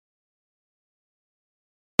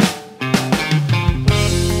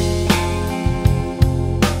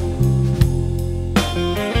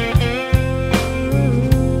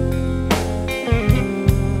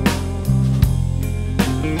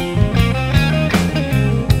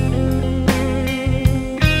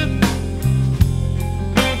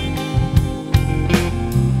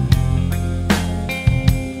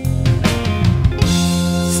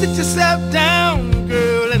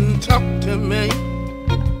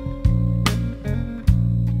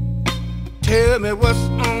me what's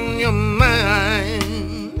on your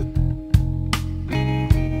mind.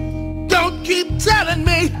 Don't keep telling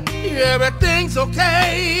me everything's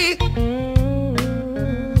okay.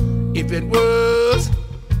 If it was,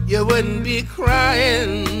 you wouldn't be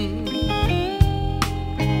crying.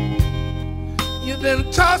 You've been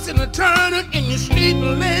tossing and turning in your sleep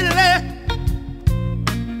lately,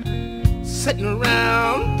 sitting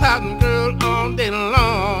around pouting, girl, all day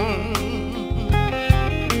long.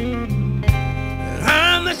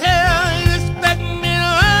 How the hell you expect me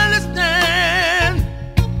to understand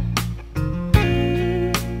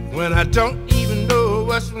when I don't even know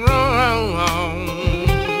what's wrong?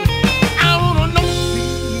 I wanna know,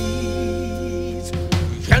 please,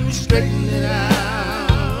 can you straighten it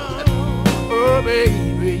out? Oh,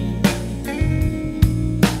 baby,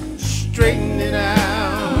 straighten it out.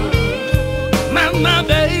 My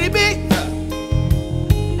baby,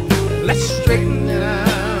 let's straighten it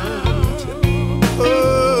out.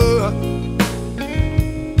 Oh,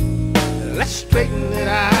 let's straighten it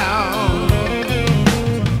out.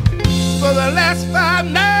 For the last 5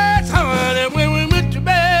 nights, honey, when we went to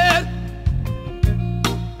bed,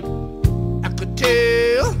 I could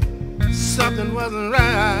tell something wasn't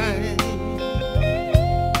right.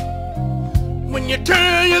 When you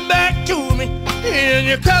turn your back to me and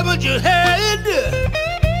you covered your head,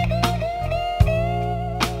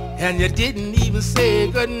 and you didn't even say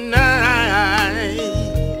goodnight.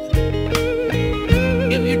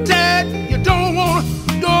 If you're dead, you don't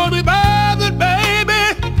be bothered, baby.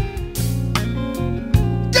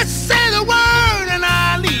 Just say the word and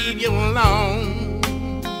I'll leave you alone.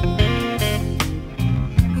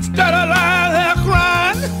 Instead of lying there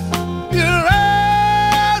crying your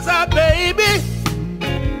eyes out, baby,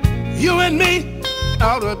 you and me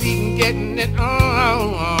ought to be getting it on.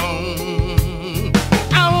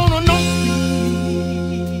 I wanna know,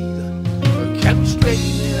 please, can you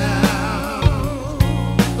straighten it out?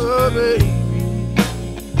 Oh, baby,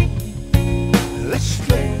 let's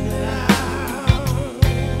straighten it out.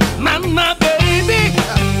 My baby,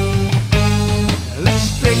 let's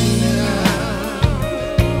straighten it out.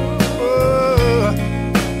 Oh,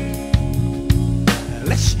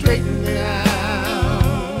 let's straighten it out.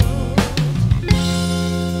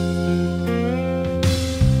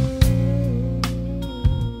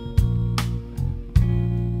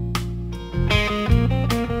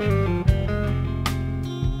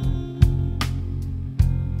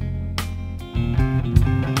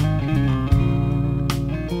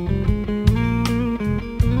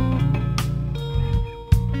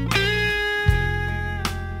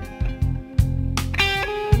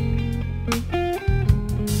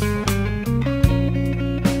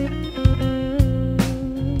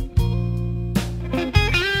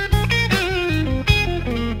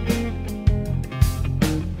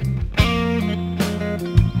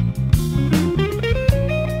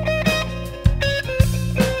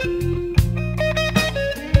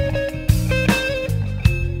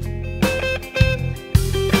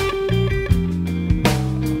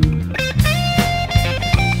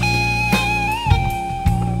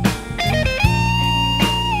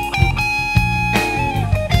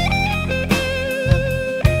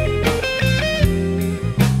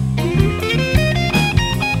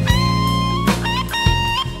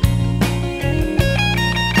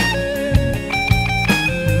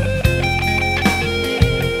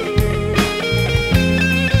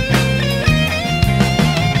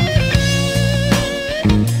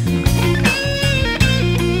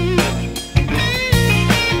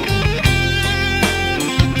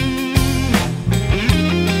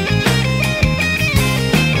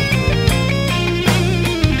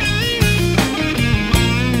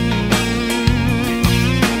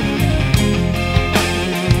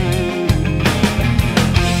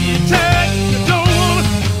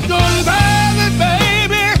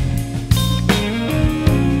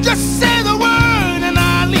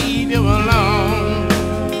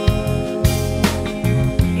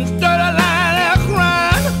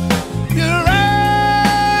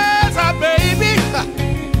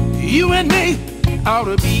 You and me ought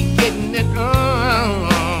to be getting it on.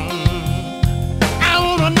 I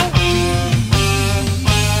wanna know,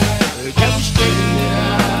 can we straighten it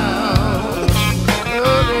out?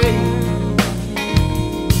 Oh, baby,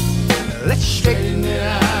 let's straighten it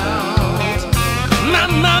out.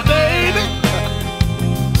 My baby,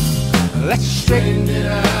 let's straighten it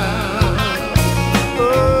out.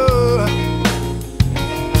 Oh,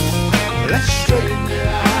 let's straighten it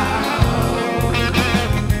out.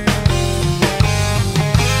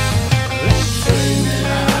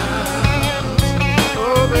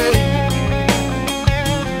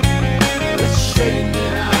 Straighten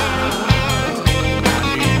it out.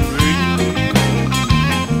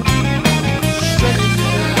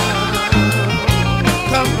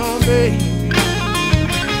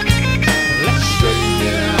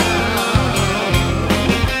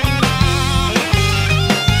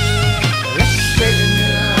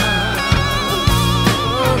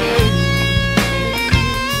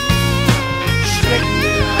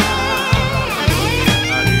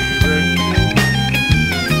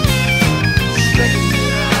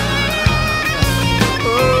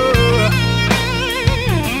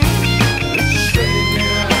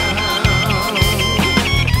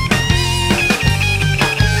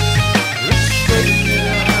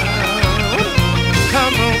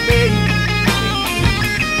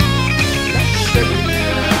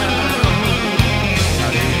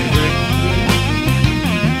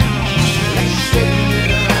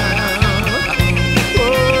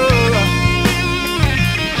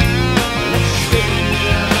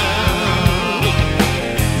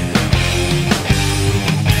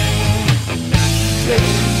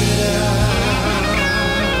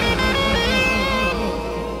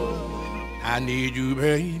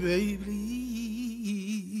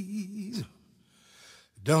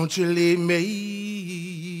 Don't you leave me